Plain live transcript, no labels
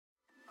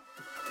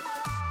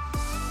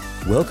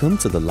Welcome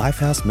to the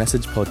Lifehouse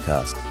Message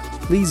Podcast.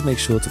 Please make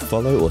sure to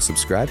follow or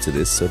subscribe to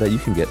this so that you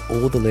can get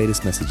all the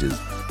latest messages.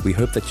 We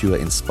hope that you are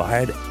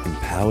inspired,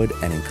 empowered,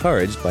 and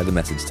encouraged by the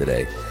message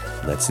today.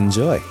 Let's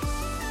enjoy.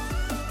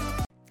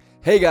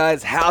 Hey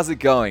guys, how's it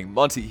going?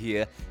 Monty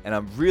here, and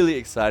I'm really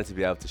excited to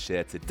be able to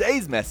share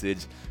today's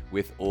message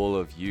with all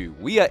of you.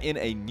 We are in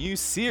a new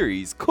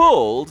series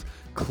called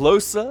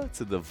Closer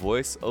to the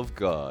Voice of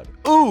God.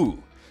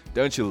 Ooh,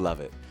 don't you love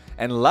it?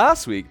 And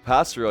last week,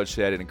 Pastor Rod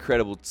shared an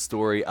incredible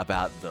story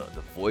about the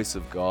voice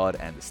of God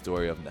and the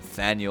story of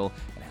Nathaniel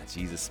and how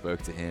Jesus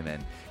spoke to him.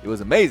 And it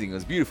was amazing. It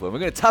was beautiful. And we're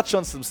going to touch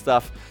on some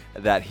stuff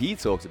that he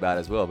talked about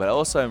as well. But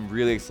also, I'm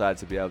really excited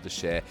to be able to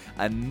share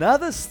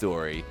another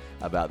story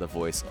about the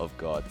voice of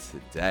God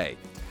today.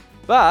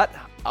 But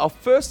I'll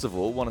first of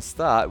all want to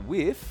start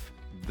with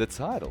the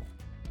title,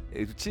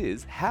 which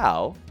is,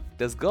 How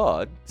Does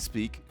God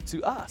Speak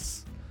to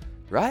Us?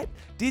 Right?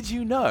 Did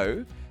you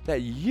know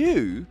that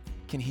you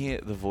can hear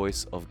the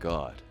voice of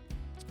God?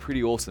 It's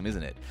pretty awesome,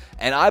 isn't it?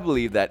 And I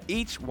believe that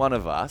each one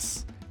of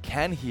us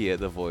can hear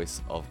the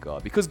voice of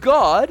God because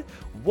God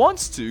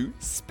wants to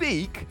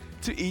speak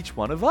to each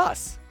one of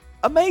us.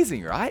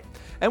 Amazing, right?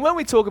 And when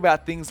we talk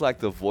about things like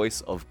the voice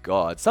of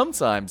God,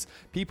 sometimes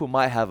people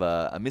might have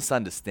a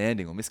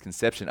misunderstanding or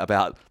misconception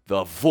about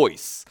the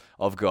voice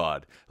of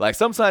God. Like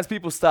sometimes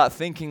people start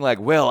thinking like,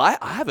 well, I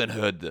haven't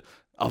heard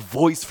a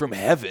voice from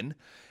heaven.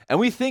 And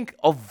we think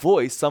of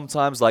voice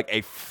sometimes like a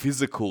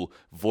physical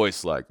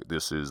voice, like,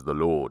 this is the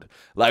Lord.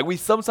 Like we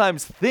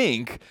sometimes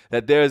think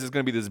that there is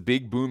going to be this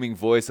big booming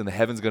voice and the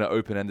heaven's going to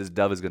open and this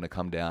dove is going to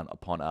come down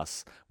upon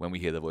us when we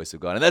hear the voice of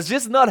God. And that's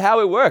just not how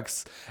it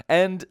works.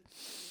 And,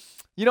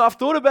 you know, I've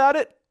thought about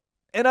it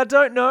and I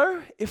don't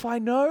know if I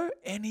know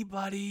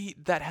anybody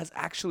that has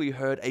actually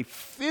heard a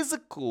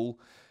physical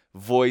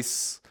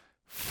voice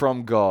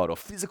from God or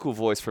physical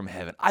voice from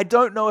heaven. I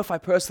don't know if I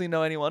personally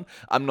know anyone.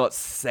 I'm not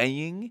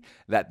saying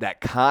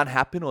that can't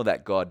happen or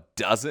that God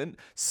doesn't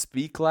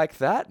speak like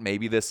that.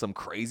 Maybe there's some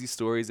crazy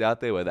stories out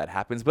there where that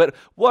happens. But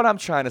what I'm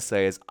trying to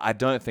say is I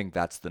don't think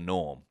that's the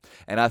norm.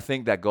 And I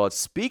think that God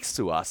speaks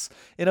to us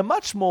in a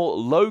much more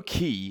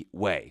low-key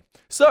way.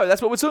 So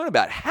that's what we're talking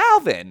about. How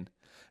then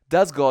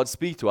does God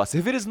speak to us?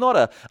 If it is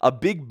not a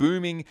big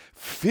booming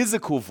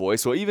physical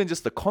voice or even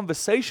just a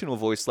conversational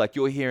voice like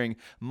you're hearing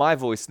my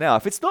voice now,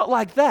 if it's not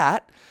like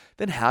that,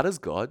 then how does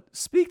God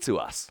speak to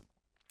us?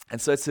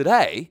 And so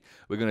today,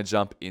 we're going to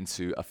jump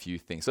into a few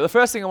things. So the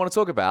first thing I want to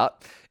talk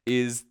about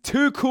is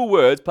two cool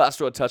words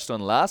Pastor Rod touched on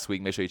last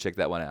week. Make sure you check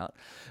that one out.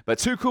 But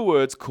two cool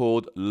words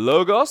called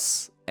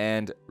logos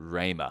and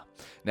rhema.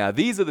 Now,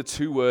 these are the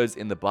two words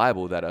in the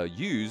Bible that are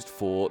used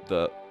for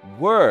the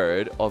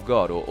Word of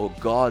God or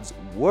God's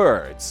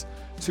words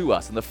to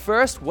us. And the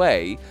first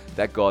way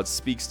that God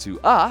speaks to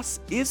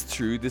us is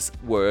through this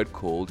word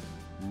called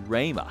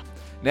rhema.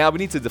 Now, we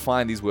need to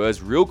define these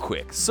words real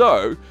quick.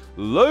 So,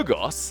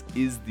 logos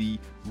is the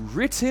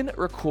written,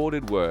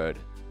 recorded word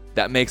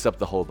that makes up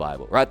the whole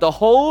Bible, right? The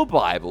whole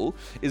Bible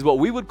is what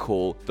we would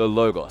call the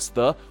logos,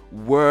 the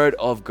Word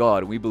of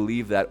God. We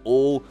believe that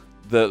all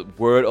the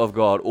Word of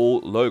God,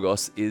 all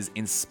logos, is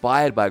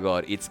inspired by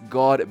God. It's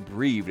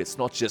God-breathed. It's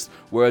not just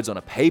words on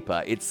a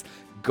paper. It's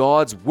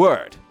God's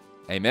Word.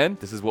 Amen?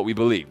 This is what we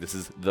believe. This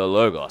is the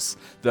logos.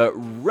 The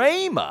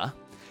rhema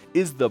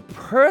is the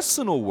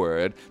personal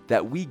word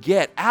that we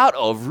get out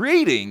of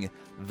reading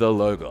the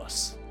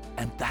logos.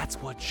 And that's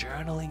what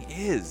journaling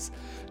is.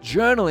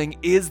 Journaling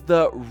is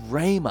the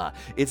rhema.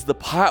 It's the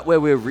part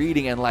where we're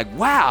reading and like,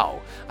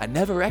 wow, I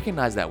never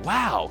recognized that.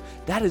 Wow,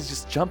 that is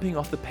just jumping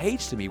off the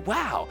page to me.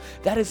 Wow,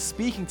 that is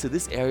speaking to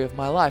this area of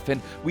my life.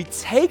 And we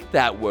take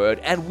that word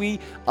and we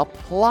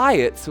apply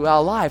it to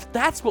our life.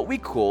 That's what we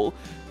call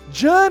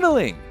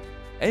journaling.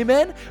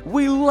 Amen?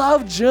 We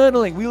love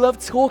journaling. We love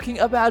talking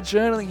about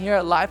journaling here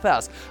at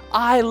Lifehouse.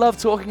 I love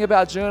talking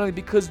about journaling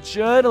because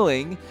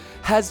journaling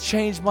has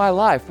changed my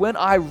life. When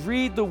I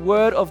read the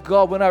Word of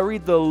God, when I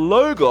read the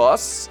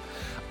Logos,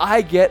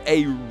 I get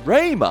a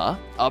rhema,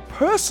 a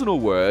personal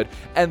word,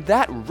 and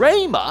that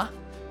rhema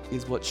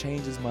is what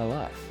changes my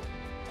life.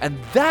 And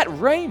that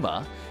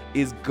rhema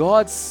is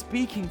God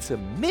speaking to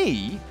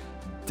me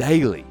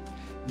daily.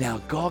 Now,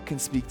 God can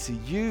speak to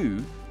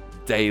you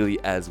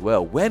daily as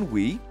well when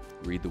we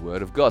read the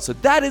Word of God. So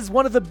that is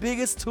one of the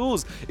biggest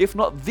tools, if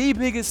not the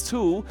biggest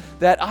tool,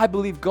 that I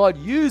believe God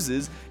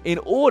uses in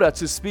order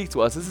to speak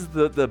to us. This is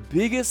the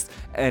biggest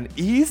and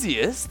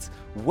easiest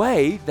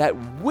way that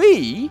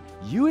we,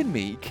 you and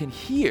me, can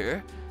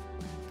hear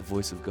the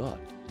voice of God.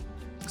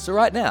 So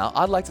right now,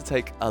 I'd like to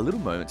take a little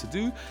moment to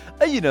do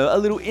a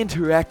little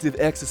interactive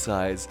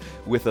exercise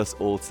with us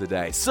all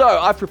today. So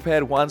I've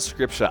prepared one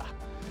scripture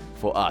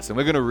for us. And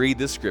we're going to read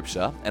this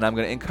scripture, and I'm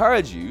going to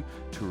encourage you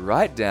to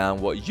write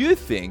down what you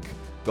think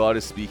God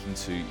is speaking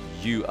to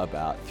you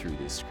about through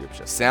this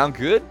scripture. Sound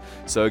good?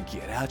 So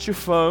get out your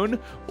phone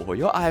or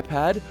your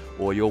iPad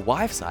or your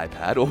wife's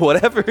iPad or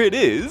whatever it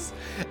is,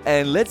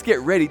 and let's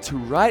get ready to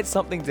write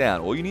something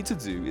down. All you need to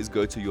do is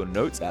go to your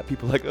notes app.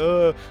 People are like,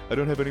 I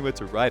don't have anywhere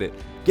to write it.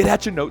 Get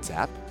out your notes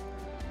app.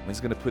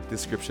 just going to put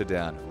this scripture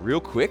down real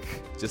quick,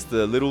 just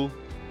the little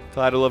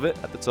title of it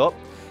at the top,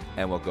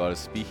 and what God is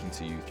speaking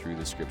to you through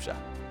the scripture.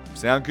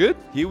 Sound good?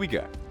 Here we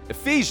go.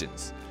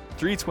 Ephesians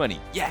 3:20.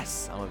 Yes,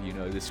 some of you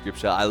know this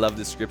scripture. I love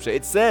this scripture.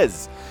 It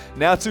says,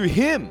 "Now to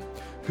him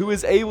who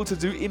is able to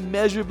do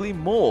immeasurably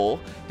more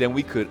than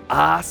we could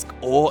ask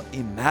or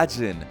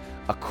imagine,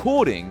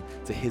 according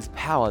to his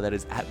power that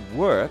is at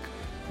work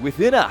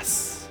within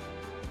us."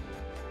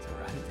 So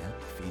write it down.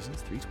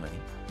 Ephesians 3:20.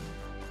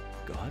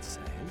 God says,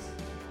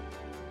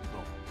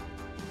 well,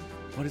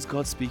 what is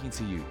God speaking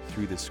to you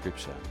through this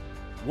scripture?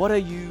 What are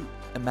you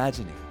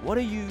imagining? What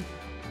are you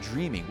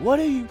dreaming? What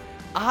are you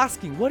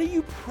asking? What are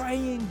you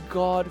praying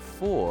God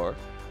for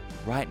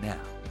right now?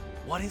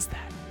 What is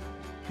that?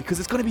 Because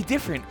it's going to be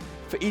different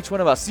for each one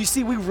of us. You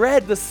see, we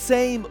read the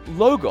same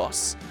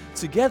logos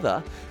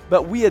together,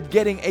 but we are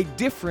getting a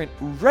different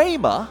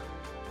rhema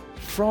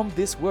from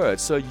this word.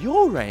 So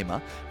your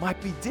rhema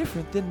might be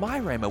different than my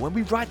rhema. When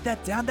we write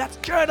that down, that's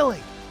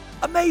journaling.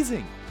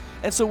 Amazing.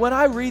 And so when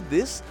I read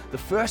this, the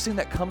first thing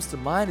that comes to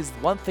mind is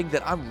one thing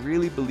that I'm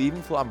really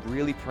believing for, I'm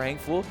really praying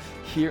for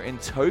here in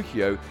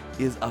Tokyo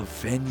is a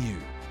venue,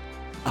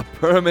 a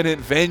permanent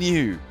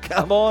venue.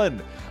 Come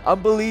on.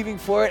 I'm believing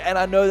for it, and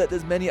I know that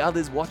there's many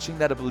others watching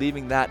that are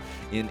believing that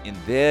in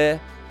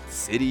their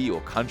city or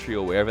country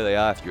or wherever they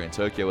are. If you're in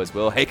Tokyo as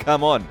well, hey,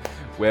 come on.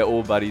 We're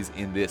all buddies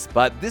in this.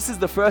 But this is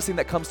the first thing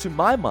that comes to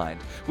my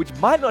mind, which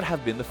might not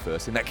have been the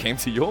first thing that came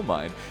to your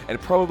mind, and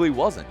it probably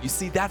wasn't. You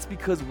see, that's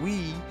because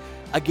we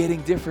are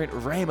getting different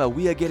rhema.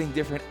 We are getting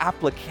different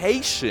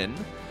application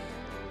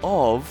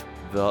of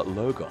the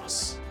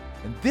logos.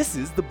 And this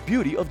is the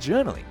beauty of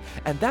journaling.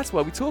 And that's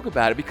why we talk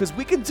about it, because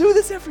we can do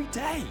this every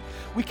day.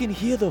 We can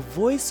hear the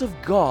voice of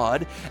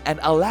God and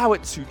allow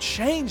it to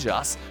change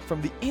us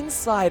from the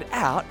inside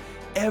out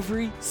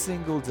every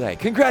single day.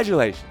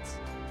 Congratulations.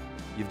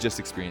 You've just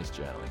experienced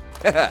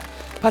journaling.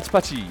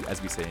 Pachi-pachi,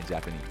 as we say in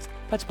Japanese.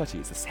 Pachi-pachi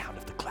is the sound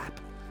of the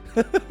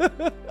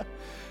clap.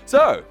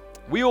 So,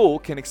 we all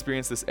can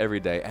experience this every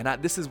day, and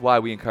this is why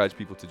we encourage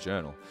people to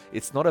journal.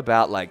 It's not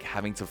about like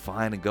having to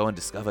find and go and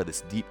discover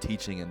this deep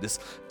teaching and this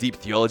deep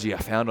theology I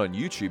found on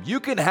YouTube. You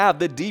can have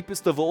the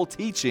deepest of all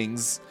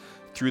teachings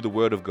through the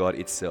Word of God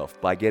itself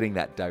by getting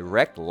that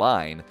direct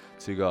line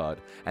to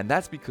God. And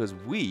that's because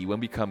when we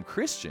become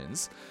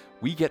Christians,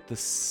 we get the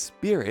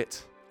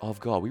Spirit of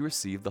God. We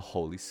receive the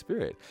Holy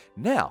Spirit.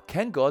 Now,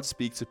 can God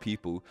speak to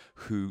people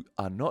who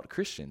are not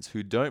Christians,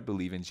 who don't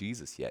believe in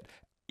Jesus yet?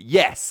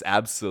 Yes,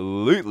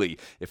 absolutely.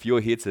 If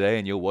you're here today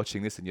and you're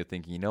watching this and you're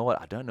thinking, you know what,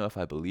 I don't know if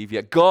I believe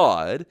yet,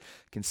 God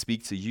can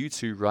speak to you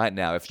too right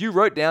now. If you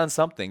wrote down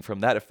something from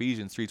that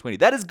Ephesians 3:20,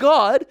 that is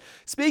God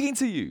speaking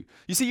to you.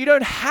 You see, you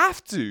don't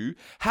have to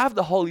have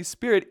the Holy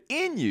Spirit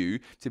in you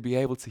to be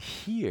able to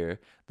hear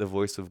the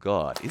voice of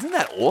God. Isn't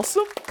that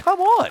awesome? Come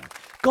on.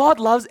 God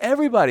loves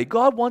everybody.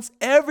 God wants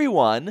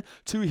everyone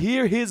to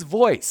hear his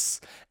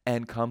voice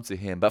and come to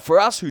him. But for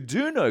us who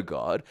do know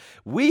God,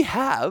 we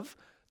have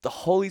the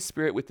Holy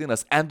Spirit within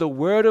us, and the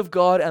Word of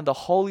God and the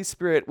Holy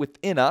Spirit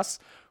within us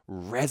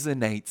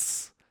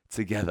resonates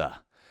together.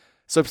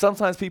 So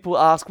sometimes people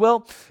ask,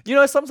 well, you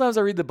know, sometimes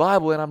I read the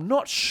Bible and I'm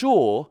not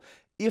sure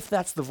if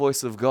that's the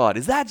voice of God.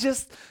 Is that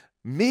just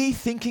me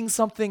thinking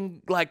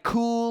something like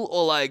cool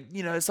or like,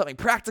 you know, something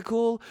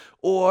practical,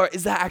 or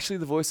is that actually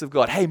the voice of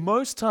God? Hey,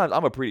 most times,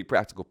 I'm a pretty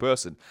practical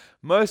person.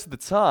 Most of the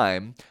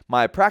time,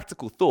 my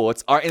practical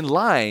thoughts are in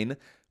line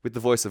with the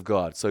voice of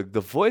God. So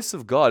the voice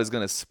of God is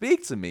going to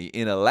speak to me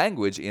in a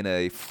language, in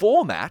a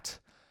format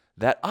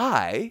that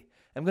I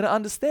am going to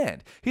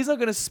understand. He's not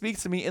going to speak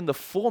to me in the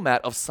format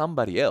of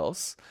somebody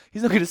else.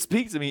 He's not going to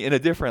speak to me in a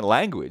different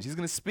language. He's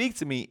going to speak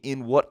to me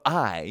in what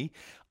I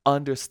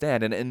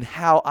understand and in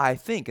how I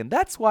think. And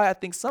that's why I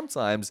think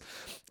sometimes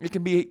it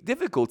can be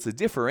difficult to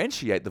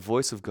differentiate the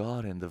voice of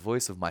God and the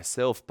voice of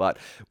myself. But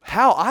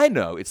how I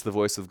know it's the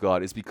voice of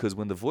God is because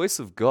when the voice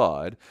of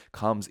God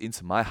comes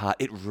into my heart,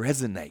 it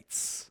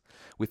resonates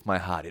with my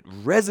heart. It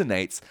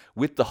resonates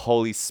with the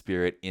Holy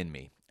Spirit in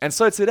me. And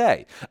so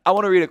today, I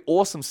want to read an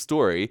awesome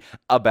story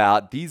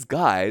about these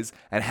guys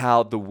and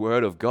how the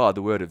Word of God,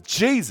 the Word of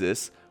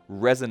Jesus,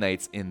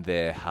 resonates in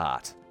their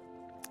heart.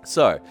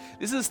 So,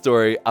 this is a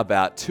story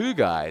about two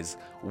guys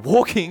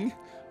walking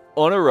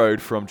on a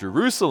road from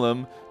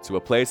Jerusalem to a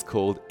place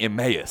called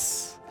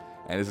Emmaus.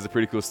 And this is a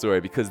pretty cool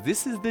story because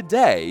this is the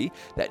day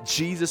that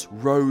Jesus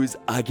rose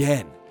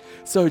again.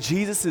 So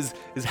Jesus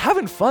is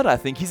having fun, I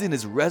think. He's in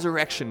his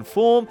resurrection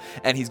form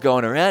and he's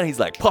going around, he's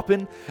like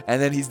popping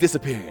and then he's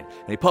disappearing.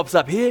 And he pops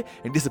up here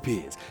and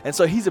disappears. And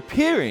so he's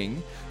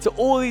appearing to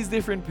all these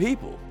different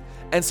people.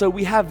 And so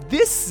we have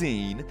this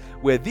scene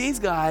where these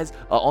guys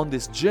are on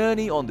this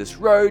journey, on this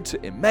road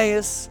to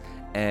Emmaus,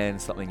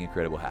 and something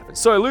incredible happens.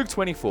 So Luke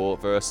 24,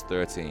 verse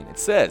 13, it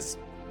says,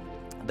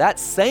 that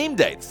same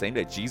day, the same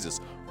day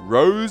Jesus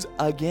rose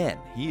again,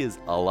 he is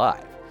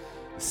alive.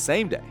 The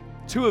same day,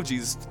 two of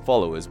Jesus'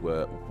 followers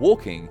were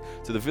walking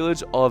to the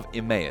village of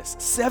Emmaus,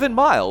 7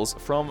 miles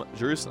from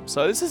Jerusalem.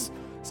 So this is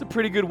it's a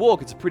pretty good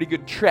walk. It's a pretty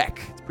good trek.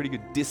 It's a pretty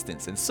good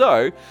distance. And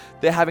so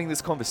they're having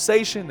this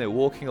conversation. They're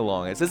walking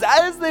along. It says,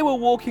 as they were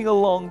walking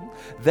along,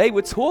 they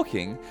were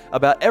talking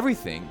about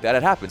everything that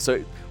had happened.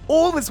 So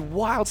all this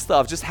wild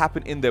stuff just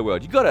happened in their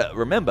world. You got to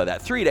remember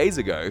that 3 days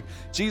ago,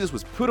 Jesus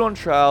was put on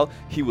trial.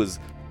 He was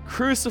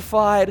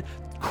crucified.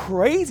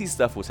 Crazy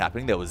stuff was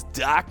happening. There was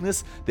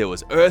darkness, there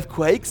was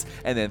earthquakes,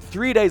 and then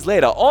 3 days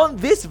later, on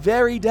this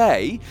very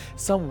day,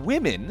 some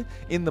women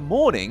in the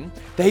morning,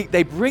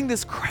 they bring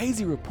this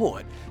crazy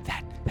report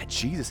that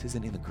Jesus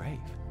isn't in the grave,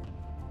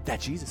 that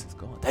Jesus is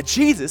gone, that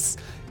Jesus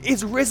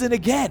is risen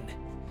again.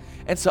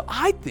 And so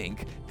I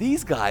think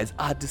these guys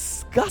are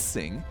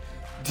discussing,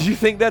 do you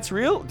think that's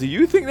real? Do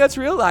you think that's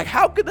real? Like,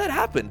 how could that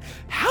happen?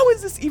 How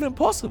is this even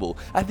possible?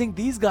 I think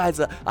these guys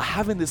are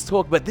having this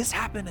talk, but this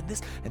happened and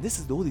this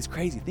is all these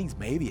crazy things.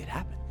 Maybe it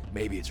happened.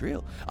 Maybe it's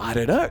real. I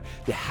don't know.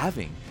 They're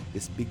having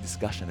this big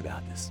discussion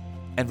about this.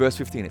 And verse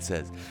 15, it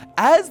says,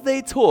 as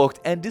they talked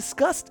and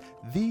discussed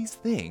these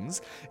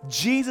things,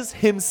 Jesus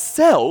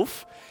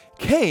himself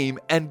came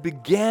and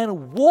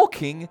began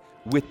walking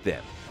with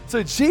them.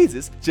 So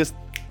Jesus just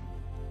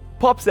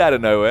pops out of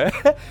nowhere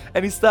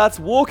and he starts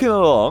walking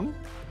along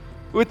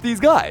with these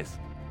guys.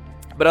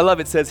 But I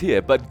love it says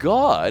here, but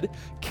God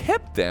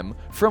kept them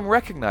from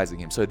recognizing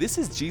him. So this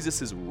is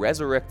Jesus's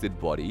resurrected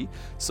body.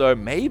 So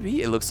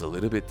maybe it looks a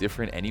little bit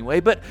different anyway,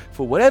 but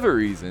for whatever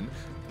reason,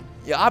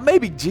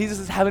 maybe Jesus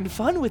is having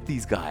fun with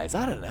these guys.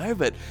 I don't know,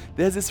 but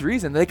there's this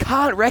reason they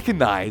can't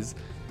recognize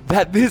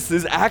that this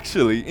is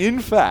actually,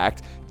 in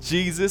fact,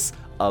 Jesus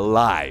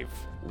alive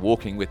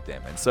walking with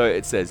them. And so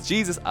it says,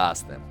 Jesus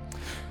asked them,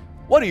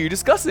 what are you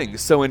discussing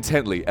so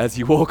intently as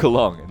you walk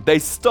along? They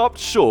stopped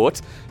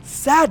short,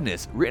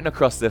 sadness written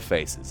across their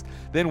faces.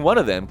 Then one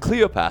of them,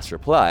 Cleopas,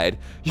 replied,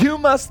 you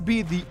must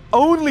be the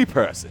only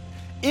person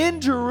in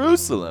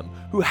Jerusalem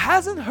who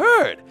hasn't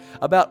heard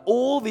about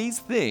all these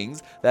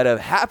things that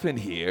have happened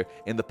here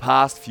in the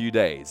past few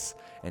days.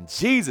 And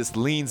Jesus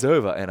leans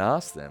over and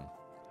asks them,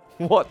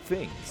 what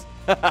things?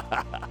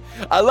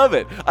 I love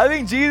it. I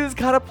think Jesus is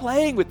kind of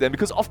playing with them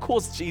because, of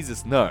course,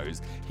 Jesus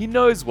knows. He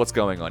knows what's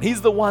going on.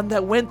 He's the one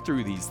that went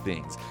through these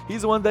things.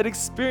 He's the one that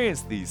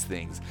experienced these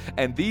things.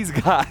 And these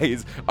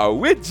guys are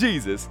with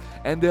Jesus,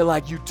 and they're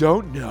like, you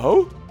don't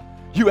know?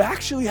 You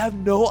actually have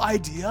no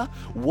idea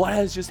what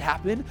has just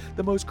happened?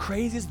 The most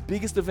craziest,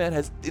 biggest event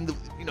has in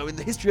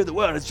the history of the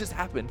world has just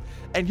happened.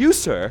 And you,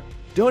 sir,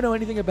 don't know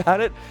anything about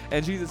it?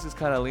 And Jesus just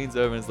kind of leans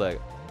over and is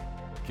like,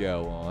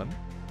 go on.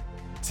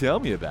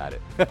 Tell me about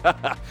it.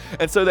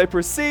 And so they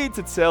proceed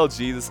to tell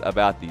Jesus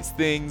about these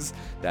things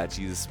that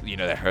Jesus,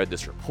 they heard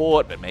this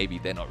report, but maybe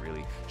they're not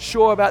really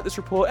sure about this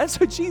report. And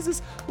so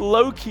Jesus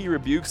low-key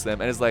rebukes them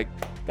and is like,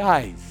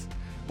 guys,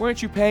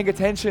 weren't you paying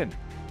attention?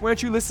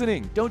 Weren't you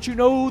listening? Don't you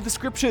know the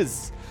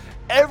scriptures?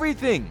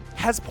 Everything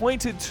has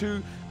pointed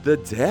to the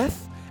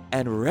death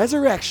and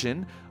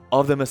resurrection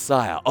of the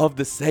Messiah, of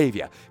the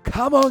Savior.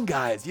 Come on,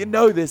 guys. You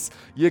know this.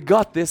 You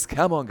got this.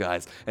 Come on,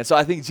 guys. And so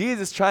I think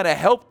Jesus is trying to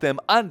help them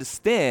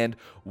understand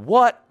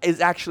what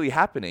is actually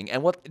happening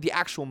and what the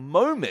actual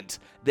moment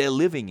they're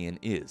living in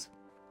is.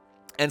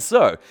 And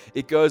so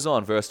it goes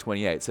on, verse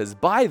 28. It says,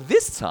 by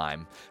this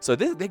time, so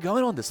they're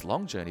going on this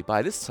long journey.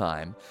 By this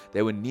time,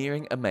 they were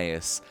nearing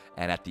Emmaus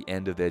and at the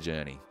end of their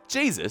journey.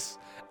 Jesus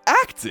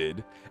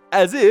acted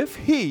as if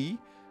he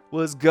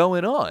was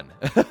going on.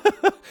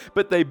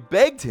 But they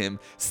begged him,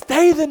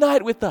 stay the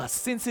night with us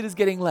since it is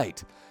getting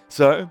late.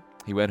 So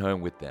he went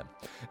home with them.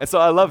 And so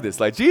I love this,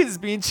 like Jesus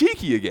being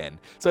cheeky again.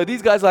 So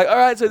these guys are like, all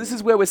right, so this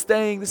is where we're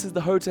staying. This is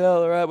the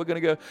hotel. All right, we're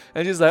going to go.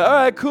 And Jesus like, all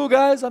right, cool,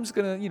 guys. I'm just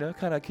going to,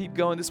 kind of keep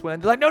going this way.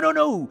 And they're like,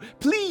 no,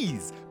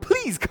 please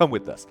come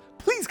with us.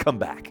 Please come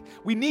back.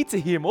 We need to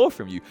hear more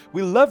from you.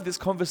 We love this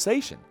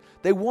conversation.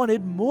 They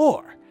wanted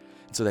more.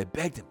 And so they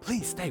begged him,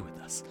 please stay with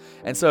us.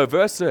 And so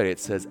verse 30, it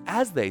says,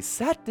 as they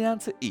sat down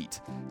to eat,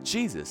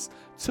 Jesus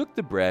took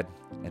the bread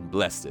and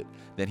blessed it.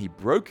 Then he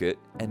broke it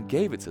and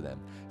gave it to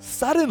them.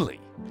 Suddenly,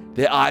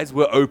 their eyes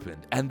were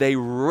opened and they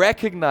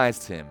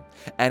recognized him.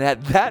 And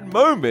at that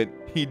moment,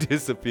 he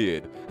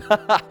disappeared.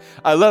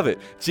 I love it.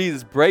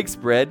 Jesus breaks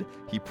bread.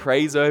 He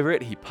prays over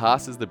it. He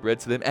passes the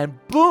bread to them. And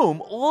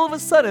boom, all of a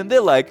sudden,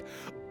 they're like,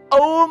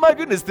 oh my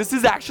goodness, this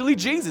is actually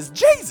Jesus.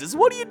 Jesus,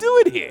 what are you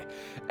doing here?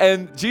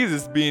 And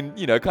Jesus being,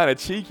 kind of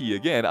cheeky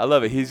again. I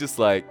love it. He's just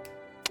like,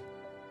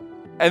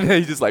 and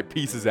then he just like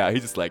pieces out. He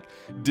just like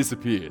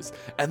disappears.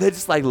 And they're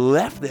just like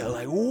left there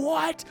like,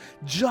 what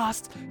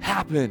just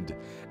happened?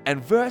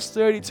 And verse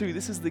 32,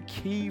 this is the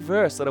key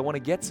verse that I want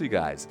to get to,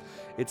 guys.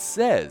 It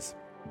says,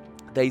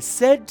 they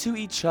said to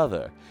each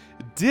other,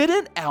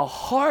 didn't our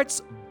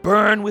hearts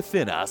burn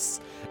within us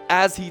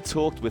as he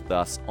talked with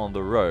us on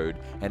the road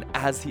and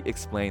as he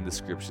explained the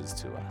scriptures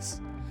to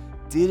us?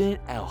 Didn't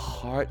our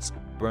hearts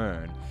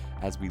burn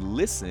as we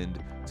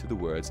listened to the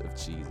words of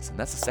Jesus? And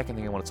that's the second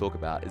thing I want to talk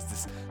about, is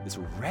this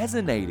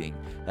resonating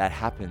that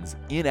happens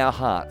in our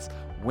hearts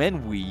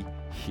when we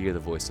hear the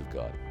voice of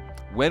God.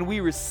 When we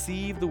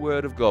receive the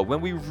word of God,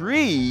 when we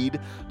read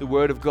the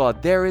word of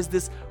God, there is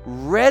this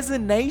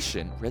resonance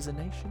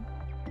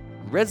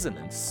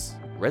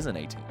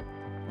resonating.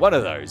 One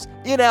of those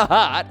in our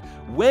heart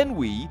when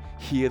we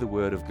hear the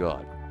word of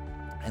God.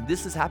 And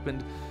this has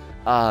happened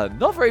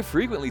not very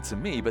frequently to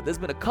me, but there's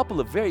been a couple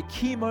of very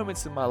key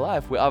moments in my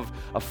life where I've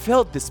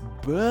felt this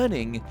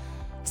burning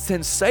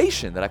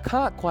sensation that I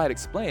can't quite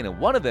explain. And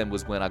one of them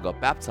was when I got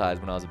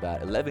baptized when I was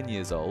about 11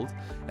 years old.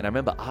 And I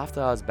remember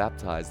after I was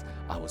baptized,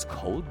 I was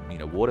cold,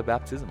 water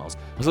baptism. I was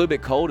a little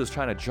bit cold. It was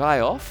trying to dry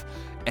off.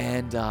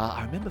 And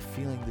I remember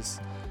feeling this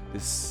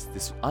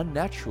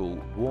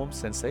unnatural warm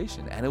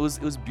sensation, and it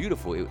was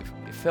beautiful. It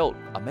felt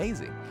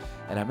amazing.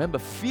 And I remember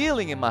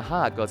feeling in my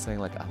heart God saying,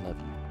 like, I love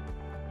you.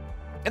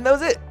 And that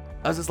was it.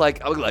 I was like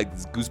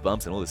this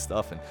goosebumps and all this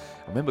stuff. And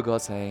I remember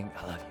God saying,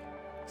 I love you.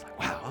 I was like,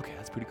 wow, okay,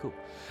 that's pretty cool.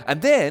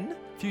 And then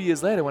a few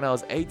years later, when I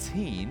was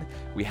 18,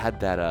 we had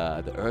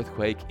that the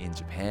earthquake in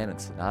Japan and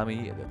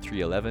tsunami, the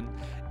 311.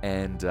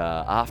 And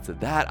after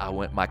that,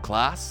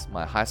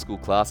 my high school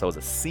class, I was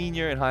a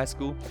senior in high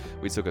school.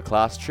 We took a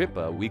class trip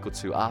a week or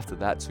two after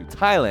that to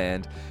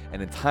Thailand.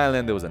 And in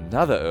Thailand, there was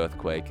another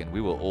earthquake, and we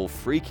were all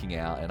freaking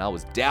out. And I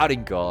was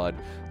doubting God,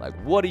 like,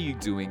 what are you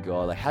doing,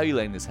 God? Like, how are you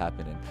letting this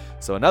happen? And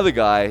so another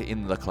guy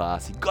in the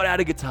class, he got out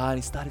a guitar and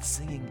he started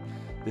singing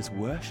this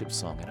worship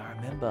song. And I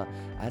remember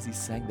as he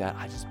sang that,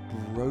 I just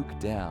broke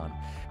down,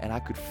 and I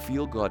could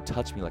feel God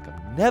touch me like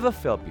I've never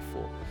felt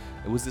before.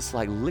 It was this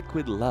like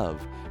liquid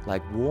love,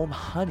 like warm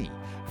honey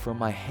from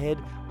my head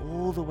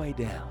all the way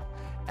down.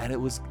 And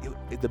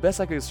the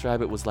best I could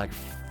describe it was like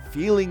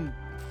feeling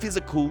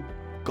physical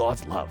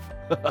God's love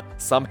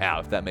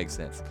somehow, if that makes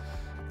sense.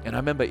 And I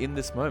remember in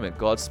this moment,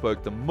 God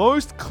spoke the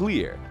most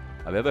clear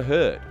I've ever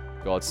heard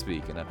God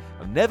speak. And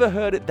I've never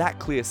heard it that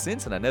clear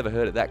since, and I never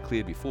heard it that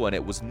clear before. And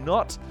it was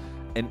not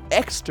an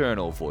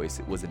external voice,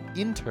 it was an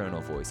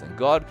internal voice. And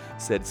God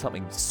said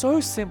something so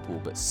simple,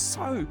 but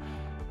so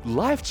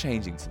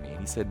life-changing to me. And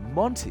he said,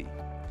 Monty,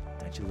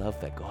 don't you love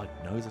that God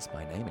knows us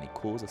by name and he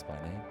calls us by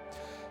name?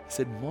 He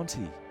said,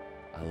 Monty,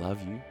 I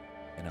love you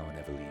and I will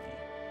never leave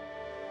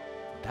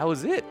you. That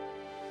was it.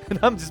 And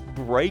I'm just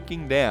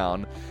breaking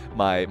down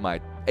my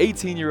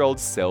 18-year-old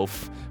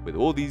self with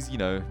all these,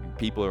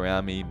 people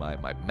around me,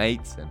 my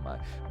mates and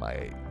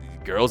my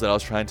girls that I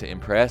was trying to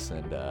impress.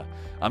 And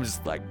I'm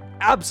just like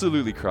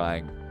absolutely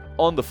crying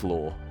on the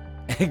floor.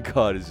 And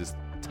God is just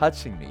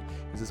touching me.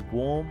 It's this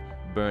warm,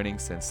 burning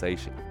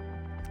sensation.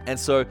 And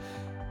so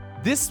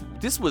this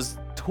was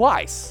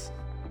twice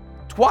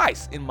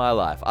in my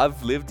life.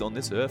 I've lived on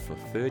this earth for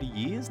 30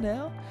 years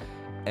now,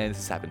 and this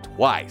has happened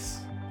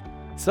twice.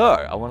 So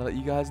I want to let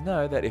you guys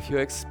know that if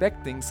you're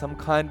expecting some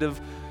kind of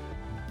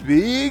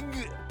big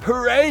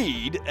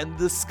parade and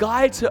the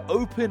sky to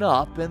open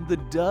up and the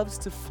doves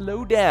to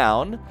flow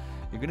down,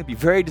 you're going to be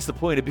very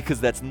disappointed, because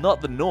that's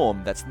not the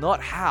norm. That's not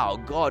how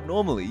God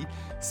normally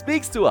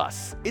speaks to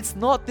us. It's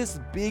not this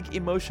big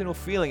emotional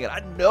feeling. And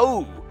I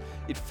know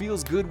it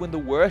feels good when the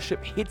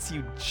worship hits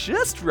you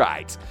just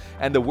right,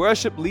 and the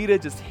worship leader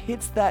just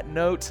hits that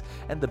note,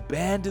 and the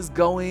band is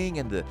going,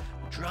 and the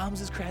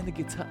drums is crying, the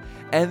guitar,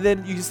 and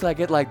then you just like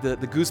get like the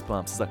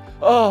goosebumps. It's like,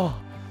 oh,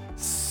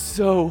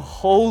 so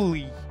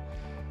holy.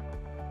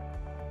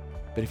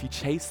 But if you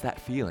chase that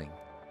feeling,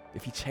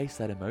 if you chase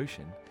that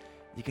emotion,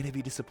 you're going to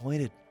be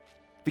disappointed,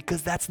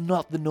 because that's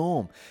not the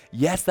norm.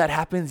 Yes, that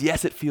happens.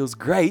 Yes, it feels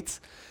great,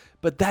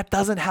 but that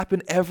doesn't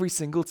happen every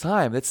single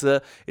time. It's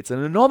an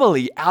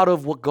anomaly out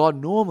of what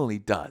God normally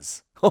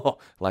does. Oh,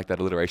 I like that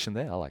alliteration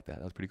there. I like that.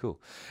 That was pretty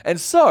cool.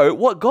 And so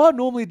what God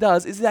normally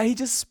does is that he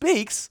just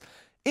speaks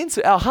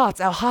into our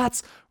hearts. Our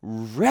hearts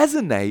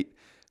resonate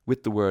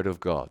with the word of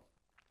God.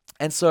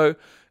 And so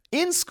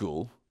in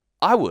school,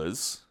 I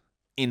was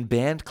in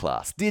band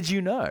class. Did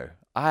you know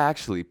I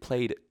actually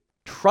played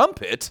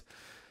trumpet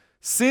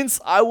since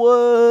I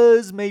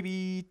was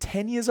maybe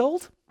 10 years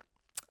old?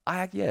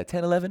 10,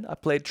 11, I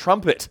played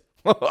trumpet.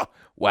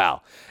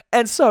 Wow.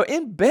 And so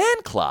in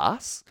band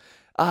class,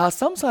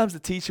 sometimes the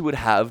teacher would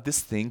have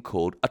this thing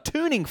called a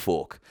tuning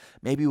fork.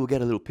 Maybe we'll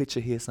get a little picture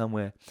here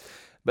somewhere.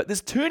 But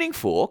this tuning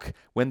fork,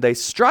 when they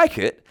strike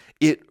it,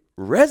 it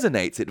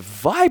resonates, it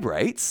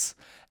vibrates,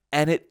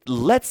 and it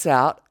lets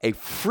out a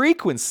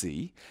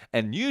frequency,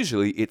 and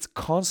usually it's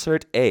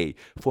concert A,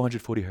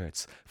 440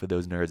 hertz for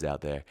those nerds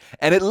out there.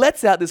 And it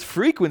lets out this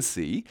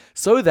frequency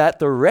so that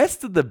the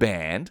rest of the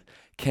band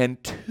can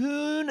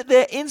tune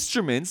their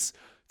instruments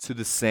to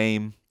the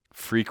same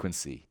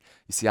frequency.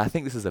 You see, I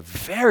think this is a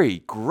very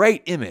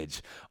great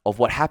image of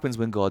what happens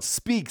when God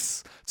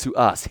speaks to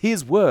us.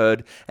 His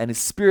word and his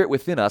spirit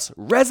within us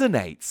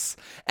resonates.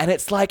 And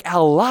it's like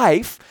our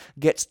life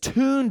gets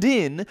tuned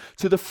in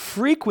to the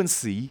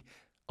frequency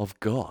of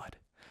God.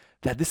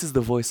 That this is the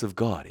voice of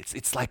God.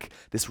 It's like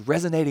this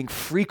resonating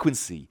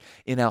frequency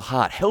in our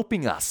heart,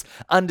 helping us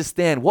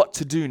understand what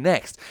to do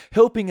next,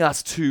 helping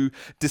us to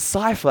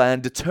decipher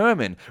and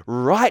determine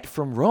right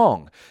from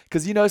wrong.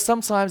 Because,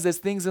 sometimes there's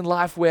things in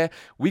life where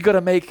we got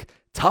to make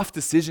tough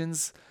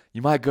decisions.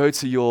 You might go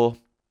to your,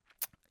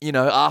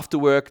 after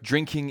work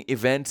drinking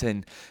event,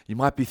 and you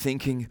might be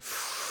thinking,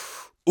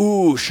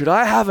 ooh, should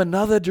I have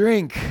another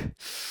drink?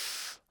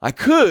 I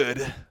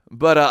could,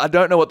 but I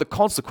don't know what the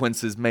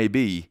consequences may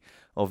be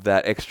of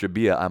that extra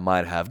beer I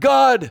might have.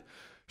 God,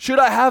 should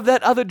I have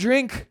that other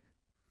drink?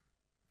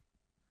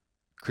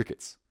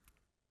 Crickets.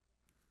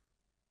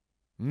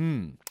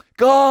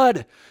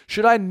 God,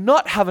 should I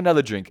not have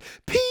another drink?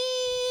 Ping!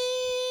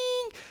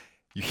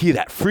 You hear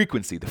that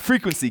frequency. The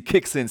frequency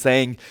kicks in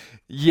saying,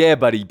 yeah,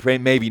 buddy,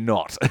 maybe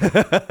not.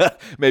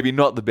 Maybe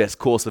not the best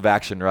course of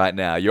action right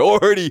now. You're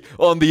already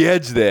on the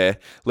edge there.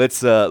 Let's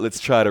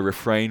try to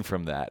refrain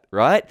from that,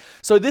 right?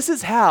 So this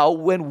is how,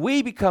 when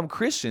we become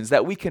Christians,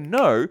 that we can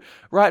know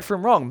right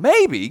from wrong.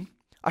 Maybe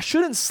I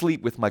shouldn't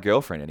sleep with my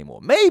girlfriend anymore.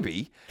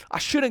 Maybe I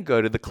shouldn't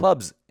go to the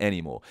clubs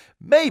anymore.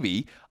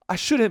 Maybe I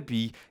shouldn't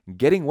be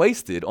getting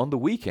wasted on the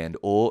weekend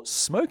or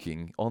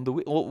smoking on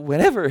or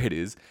whenever it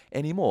is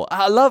anymore.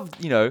 I love,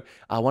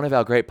 one of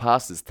our great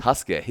pastors,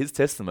 Tusker, his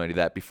testimony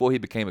that before he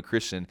became a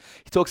Christian,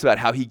 he talks about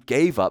how he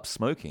gave up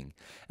smoking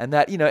and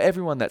that,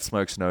 everyone that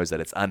smokes knows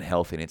that it's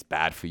unhealthy and it's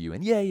bad for you.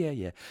 And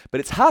yeah. But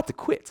it's hard to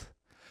quit.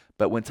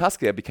 But when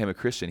Tusker became a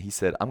Christian, he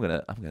said, I'm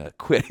gonna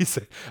quit. He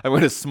said, I'm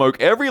gonna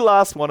smoke every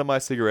last one of my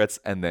cigarettes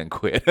and then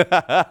quit.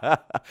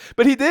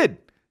 But he did.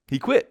 He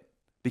quit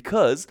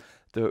because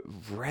the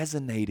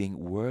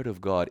resonating word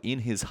of God in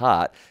his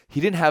heart, he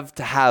didn't have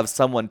to have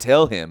someone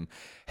tell him,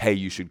 hey,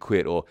 you should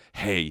quit, or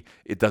hey,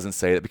 it doesn't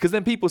say that. Because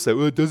then people say,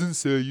 well, it doesn't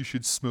say you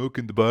should smoke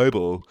in the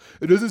Bible.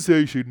 It doesn't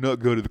say you should not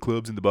go to the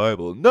clubs in the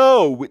Bible.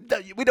 No, it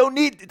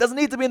doesn't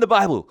need to be in the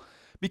Bible.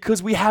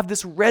 Because we have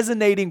this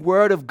resonating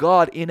word of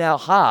God in our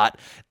heart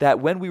that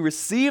when we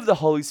receive the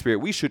Holy Spirit,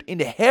 we should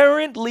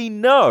inherently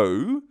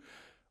know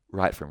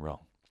right from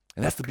wrong.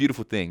 And that's the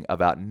beautiful thing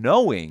about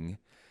knowing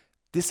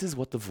this is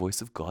what the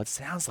voice of God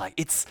sounds like.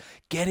 It's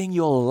getting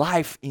your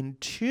life in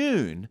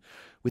tune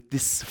with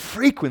this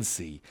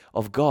frequency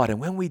of God. And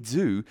when we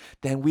do,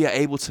 then we are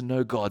able to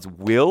know God's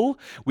will.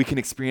 We can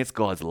experience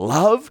God's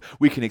love.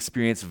 We can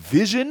experience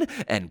vision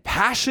and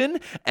passion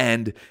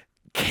and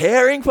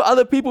caring for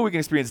other people. We can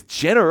experience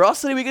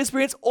generosity. We can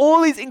experience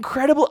all these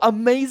incredible,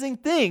 amazing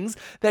things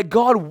that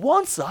God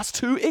wants us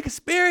to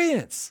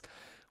experience.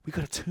 We've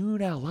got to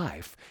tune our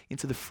life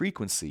into the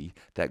frequency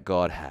that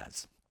God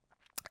has.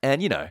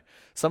 And,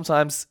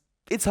 sometimes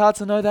it's hard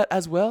to know that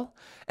as well.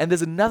 And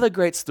there's another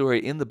great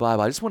story in the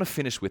Bible I just want to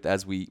finish with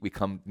as we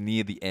come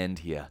near the end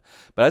here.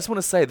 But I just want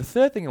to say, the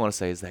third thing I want to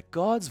say is that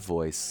God's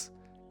voice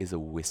is a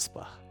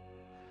whisper.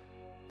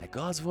 That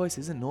God's voice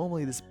isn't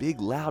normally this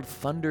big, loud,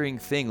 thundering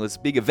thing, this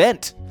big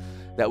event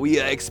that we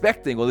are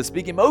expecting, or this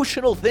big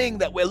emotional thing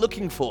that we're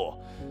looking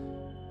for.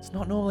 It's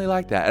not normally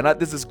like that. And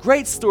there's this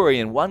great story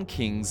in 1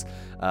 Kings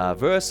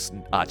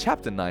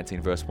chapter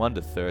 19, verse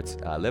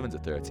 11 to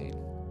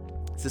 13.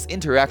 It's this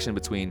interaction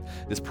between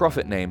this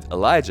prophet named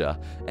Elijah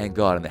and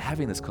God, and they're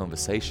having this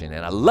conversation.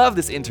 And I love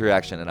this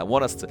interaction, and I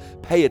want us to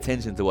pay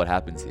attention to what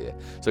happens here.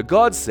 So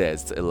God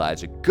says to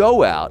Elijah,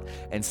 go out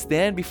and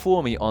stand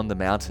before me on the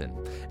mountain.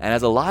 And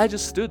as Elijah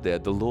stood there,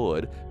 the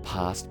Lord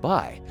passed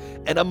by,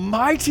 and a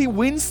mighty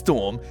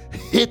windstorm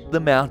hit the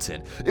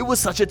mountain. It was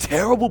such a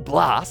terrible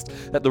blast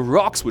that the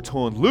rocks were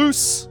torn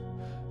loose,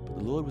 but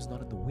the Lord was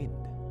not in the wind.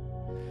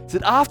 It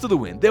said after the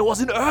wind, there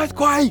was an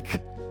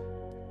earthquake,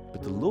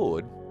 but the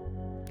Lord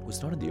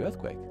was not in the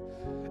earthquake.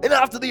 And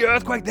after the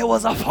earthquake, there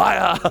was a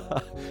fire.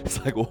 It's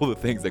like all the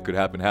things that could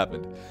happen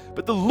happened.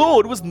 But the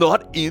Lord was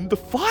not in the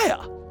fire.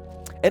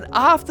 And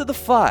after the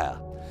fire,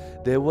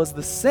 there was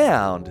the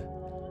sound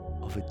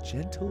of a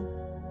gentle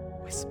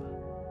whisper.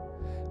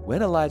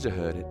 When Elijah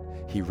heard it,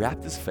 he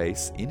wrapped his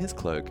face in his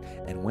cloak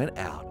and went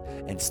out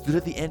and stood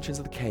at the entrance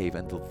of the cave.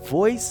 And the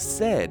voice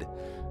said,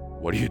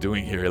 what are you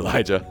doing here,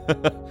 Elijah?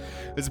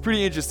 It's a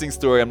pretty interesting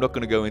story. I'm not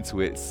going to go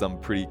into it. It's some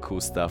pretty cool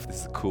stuff.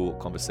 This is a cool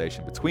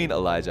conversation between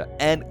Elijah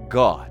and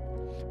God.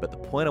 But the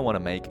point I want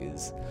to make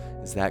is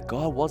that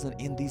God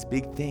wasn't in these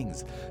big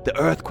things, the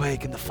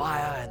earthquake and the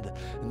fire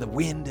and the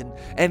wind.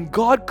 And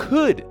God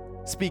could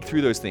speak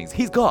through those things.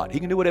 He's God. He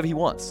can do whatever he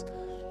wants.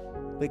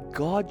 But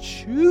God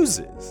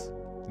chooses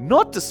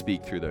not to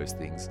speak through those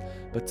things,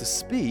 but to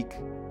speak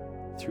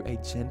through a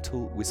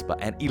gentle whisper.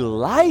 And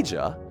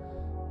Elijah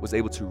was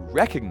able to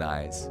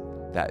recognize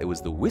that it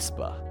was the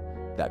whisper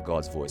that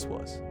God's voice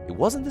was. It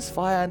wasn't this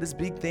fire and these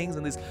big things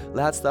and this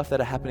loud stuff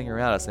that are happening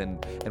around us.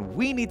 And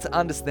we need to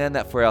understand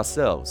that for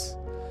ourselves.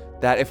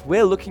 That if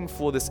we're looking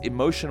for this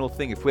emotional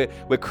thing, if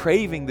we're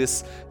craving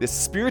this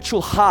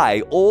spiritual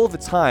high all the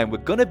time, we're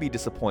going to be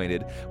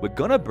disappointed, we're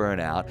going to burn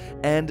out,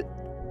 and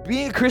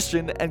being a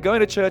Christian and going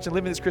to church and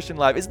living this Christian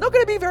life is not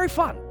going to be very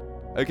fun.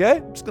 Okay?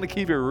 I'm just going to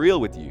keep it real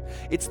with you.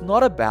 It's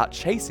not about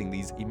chasing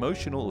these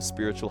emotional or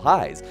spiritual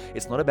highs.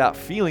 It's not about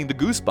feeling the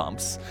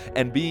goosebumps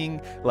and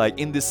being like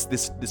in this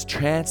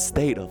trance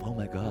state of, oh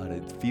my God,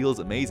 it feels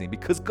amazing.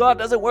 Because God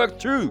doesn't work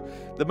through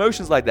the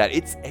emotions like that.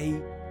 It's a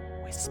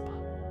whisper.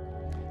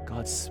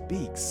 God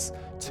speaks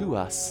to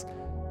us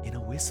in a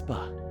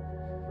whisper.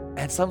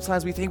 And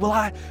sometimes we think,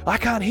 well, I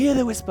can't hear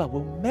the whisper.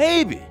 Well,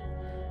 maybe,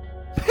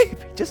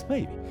 just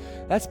maybe,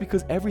 that's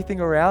because everything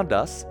around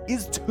us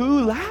is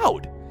too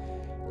loud.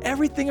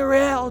 Everything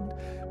around,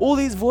 all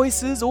these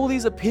voices, all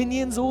these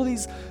opinions, all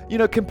these,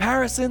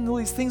 comparisons, all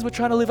these things we're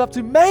trying to live up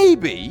to,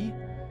 maybe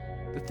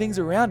The things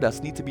around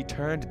us need to be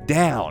turned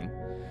down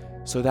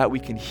so that we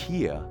can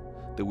hear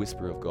the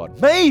whisper of God.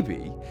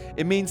 Maybe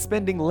it means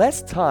spending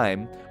less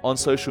time on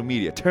social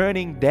media,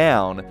 turning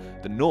down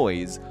the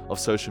noise of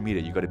social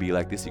media. You got to be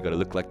like this, you got to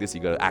look like this, you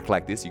got to act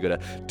like this, you got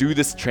to do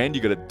this trend,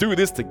 you got to do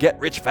this to get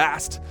rich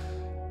fast.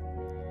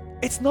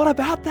 It's not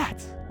about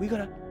that. We got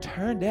to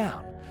turn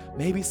down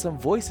maybe some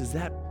voices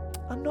that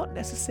are not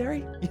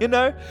necessary,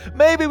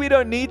 Maybe we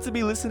don't need to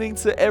be listening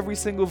to every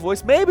single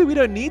voice. Maybe we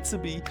don't need to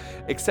be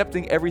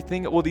accepting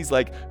everything, all these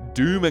like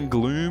doom and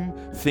gloom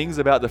things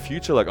about the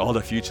future, like, oh,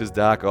 the future's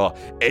dark, oh,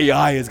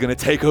 AI is going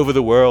to take over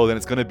the world and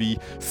it's going to be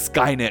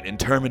Skynet and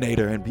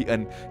Terminator and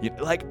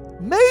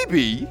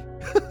maybe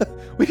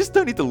we just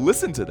don't need to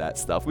listen to that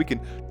stuff. We can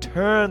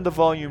turn the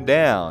volume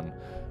down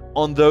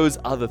on those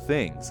other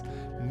things.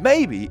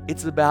 Maybe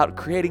it's about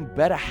creating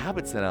better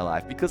habits in our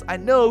life, because I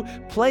know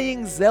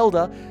playing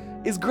Zelda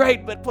is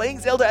great, but playing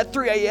Zelda at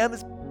 3 a.m.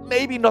 is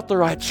maybe not the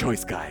right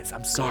choice, guys.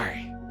 I'm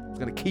sorry. I'm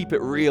going to keep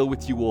it real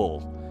with you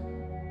all.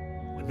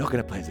 We're not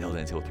going to play Zelda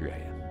until 3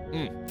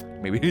 a.m.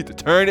 Maybe we need to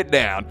turn it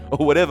down,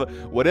 or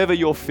whatever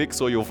your fix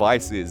or your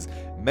vice is.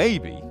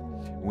 Maybe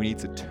we need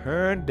to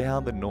turn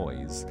down the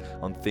noise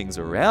on things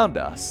around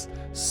us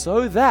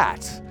so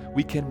that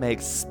we can make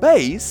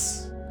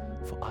space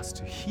for us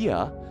to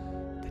hear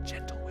the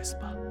gentle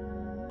whisper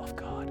of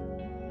God.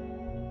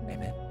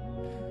 Amen.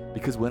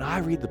 Because when I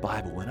read the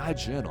Bible, when I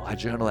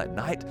journal at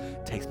night.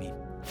 It takes me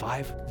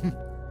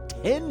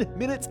 10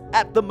 minutes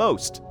at the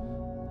most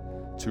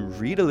to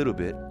read a little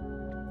bit,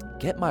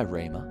 get my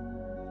rhema,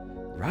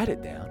 write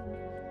it down,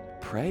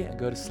 pray, and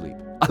go to sleep.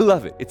 I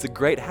love it. It's a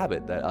great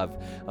habit that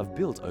I've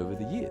built over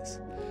the years.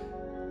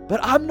 But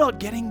I'm not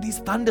getting these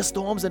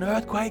thunderstorms and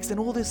earthquakes and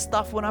all this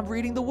stuff when I'm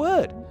reading the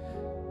Word.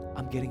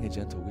 I'm getting a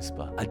gentle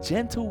whisper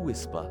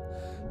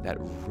that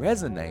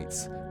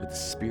resonates with the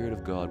Spirit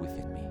of God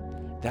within me.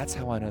 That's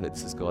how I know that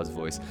this is God's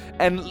voice.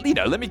 And,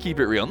 let me keep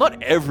it real.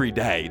 Not every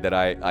day that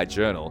I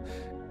journal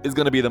is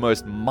going to be the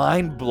most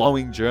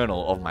mind-blowing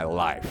journal of my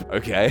life,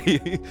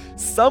 okay?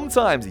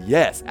 Sometimes,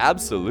 yes,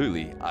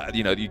 absolutely.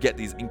 You get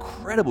these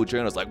incredible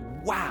journals like,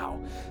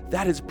 wow,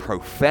 that is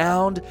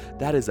profound,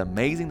 that is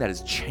amazing, that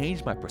has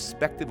changed my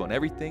perspective on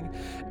everything.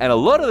 And a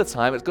lot of the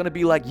time, it's going to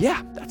be like,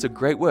 yeah, that's a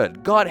great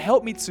word. God,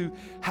 help me to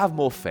have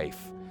more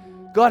faith.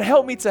 God,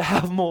 help me to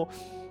have more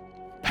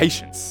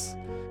patience.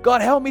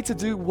 God, help me to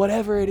do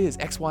whatever it is,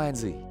 X, Y, and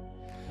Z.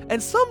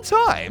 And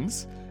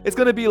sometimes, it's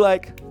going to be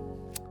like,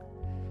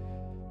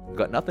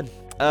 got nothing.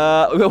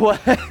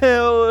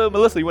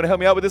 Melissa, you want to help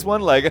me out with this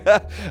one?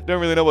 Don't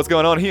really know what's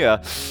going on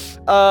here.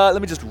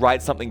 Let me just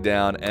write something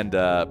down and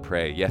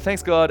pray. Yeah,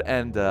 thanks God,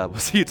 and we'll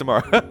see you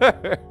tomorrow.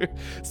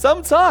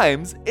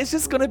 Sometimes it's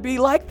just going to be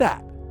like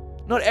that.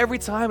 Not every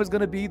time is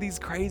going to be these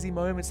crazy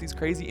moments, these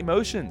crazy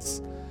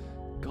emotions.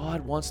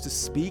 God wants to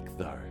speak,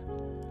 though,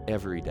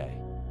 every day.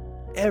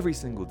 Every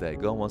single day,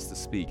 God wants to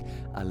speak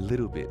a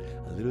little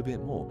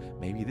bit more.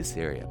 Maybe this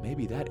area,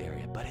 maybe that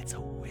area, but it's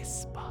a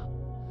whisper.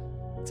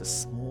 It's a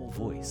small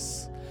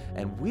voice.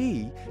 And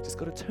we just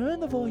got to turn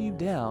the volume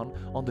down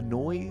on the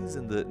noise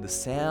and the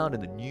sound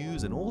and the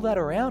news and all that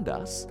around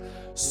us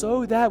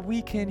so that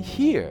we can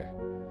hear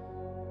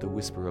the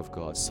whisper of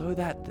God, so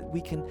that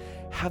we can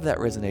have that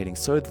resonating,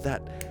 so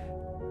that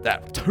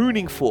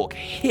tuning fork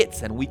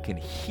hits and we can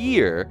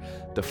hear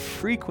the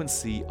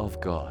frequency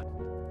of God.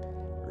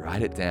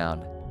 Write it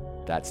down.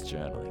 That's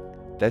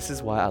journaling. This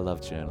is why I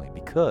love journaling,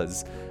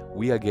 because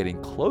we are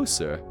getting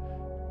closer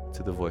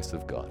to the voice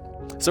of God.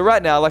 So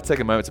right now, I'd like to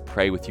take a moment to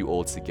pray with you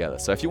all together.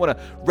 So if you want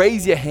to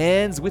raise your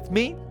hands with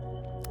me,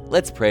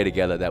 let's pray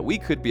together that we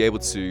could be able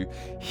to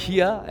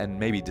hear and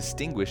maybe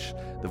distinguish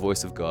the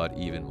voice of God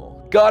even more.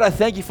 God, I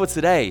thank you for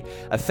today.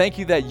 I thank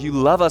you that you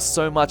love us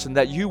so much and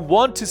that you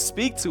want to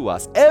speak to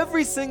us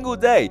every single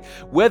day,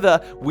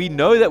 whether we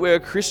know that we're a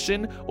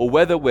Christian or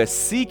whether we're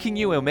seeking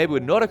you and maybe we're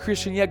not a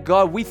Christian yet.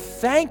 God, we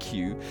thank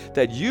you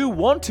that you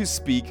want to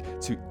speak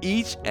to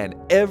each and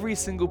every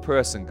single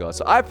person, God.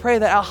 So I pray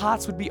that our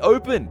hearts would be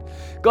open.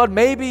 God,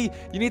 maybe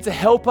you need to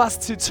help us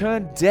to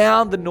turn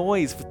down the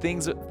noise for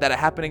things that are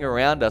happening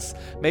around us.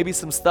 Maybe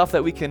some stuff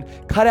that we can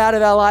cut out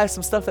of our lives,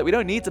 some stuff that we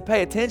don't need to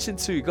pay attention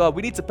to. God,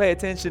 we need to pay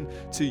attention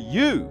to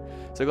you.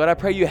 So God, I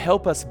pray you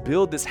help us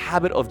build this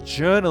habit of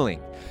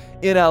journaling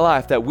in our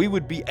life, that we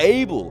would be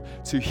able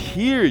to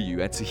hear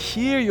you and to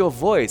hear your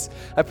voice.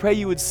 I pray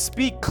you would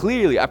speak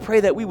clearly. I pray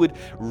that we would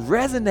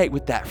resonate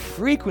with that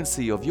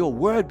frequency of your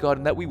word, God,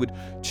 and that we would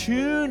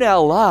tune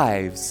our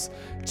lives,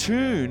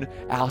 tune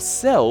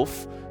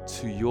ourselves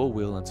to your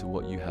will and to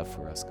what you have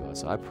for us, God.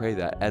 So I pray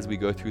that as we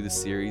go through this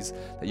series,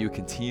 that you would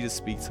continue to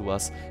speak to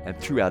us, and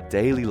through our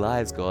daily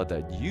lives, God,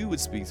 that you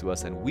would speak to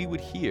us and we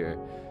would hear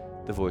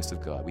the voice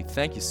of God. We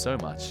thank you so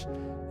much.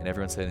 And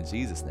everyone said in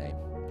Jesus' name,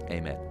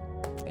 amen.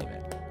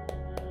 Amen.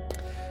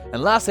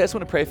 And lastly, I just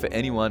want to pray for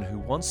anyone who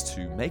wants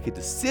to make a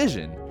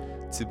decision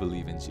to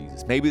believe in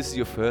Jesus. Maybe this is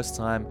your first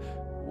time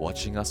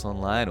watching us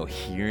online or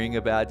hearing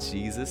about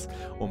Jesus,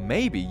 or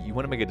maybe you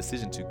want to make a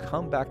decision to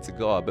come back to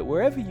God. But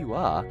wherever you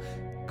are,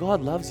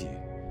 God loves you.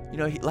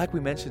 Like we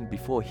mentioned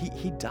before,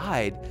 he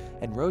died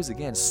and rose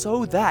again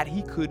so that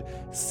he could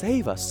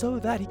save us, so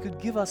that he could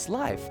give us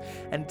life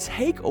and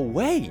take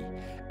away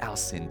our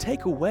sin,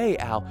 take away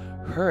our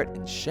hurt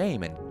and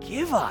shame, and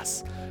give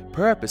us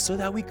purpose so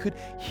that we could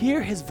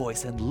hear his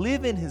voice and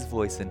live in his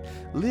voice and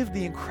live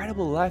the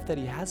incredible life that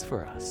he has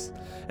for us.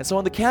 And so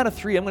on the count of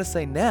 3, I'm going to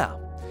say now.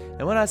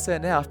 And when I say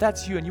now, if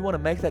that's you and you want to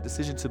make that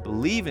decision to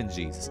believe in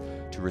Jesus,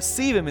 to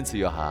receive him into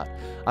your heart,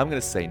 I'm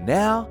going to say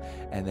now.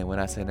 And then when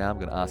I say now, I'm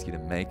going to ask you to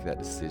make that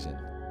decision.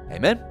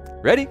 Amen?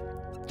 Ready?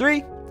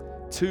 3,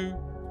 2,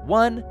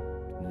 1,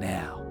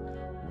 now.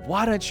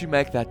 Why don't you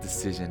make that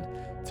decision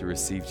to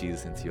receive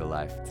Jesus into your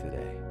life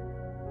today?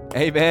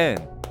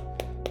 Amen.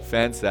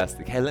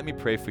 Fantastic. Hey, let me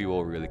pray for you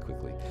all really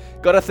quickly.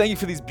 God, I thank you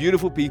for these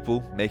beautiful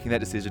people making that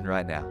decision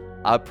right now.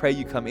 I pray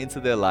you come into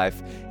their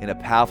life in a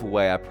powerful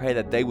way. I pray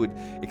that they would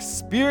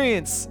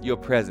experience your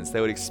presence.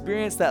 They would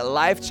experience that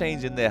life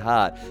change in their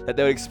heart, that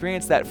they would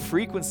experience that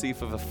frequency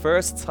for the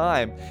first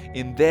time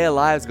in their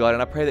lives, God.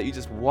 And I pray that you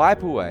just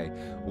wipe away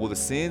all the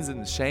sins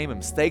and the shame and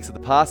mistakes of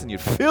the past, and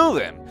you'd fill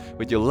them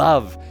with your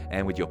love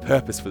and with your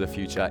purpose for the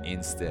future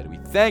instead. We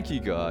thank you,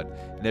 God.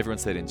 And everyone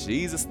said in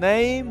Jesus'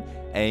 name,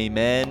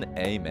 amen,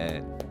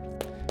 amen.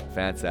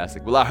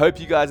 Fantastic. Well, I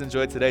hope you guys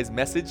enjoyed today's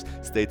message.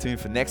 Stay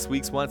tuned for next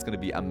week's one. It's going to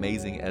be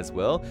amazing as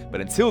well.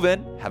 But until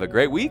then, have a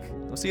great week.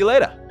 We'll see you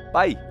later.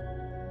 Bye.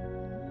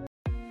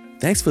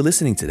 Thanks for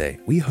listening today.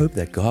 We hope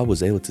that God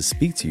was able to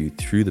speak to you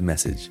through the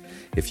message.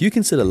 If you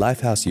consider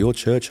Lifehouse your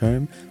church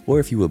home, or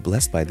if you were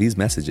blessed by these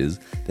messages,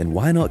 then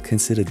why not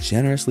consider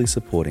generously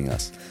supporting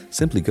us?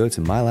 Simply go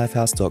to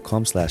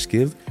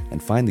mylifehouse.com/give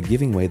and find the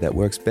giving way that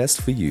works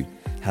best for you.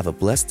 Have a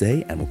blessed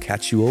day, and we'll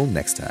catch you all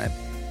next time.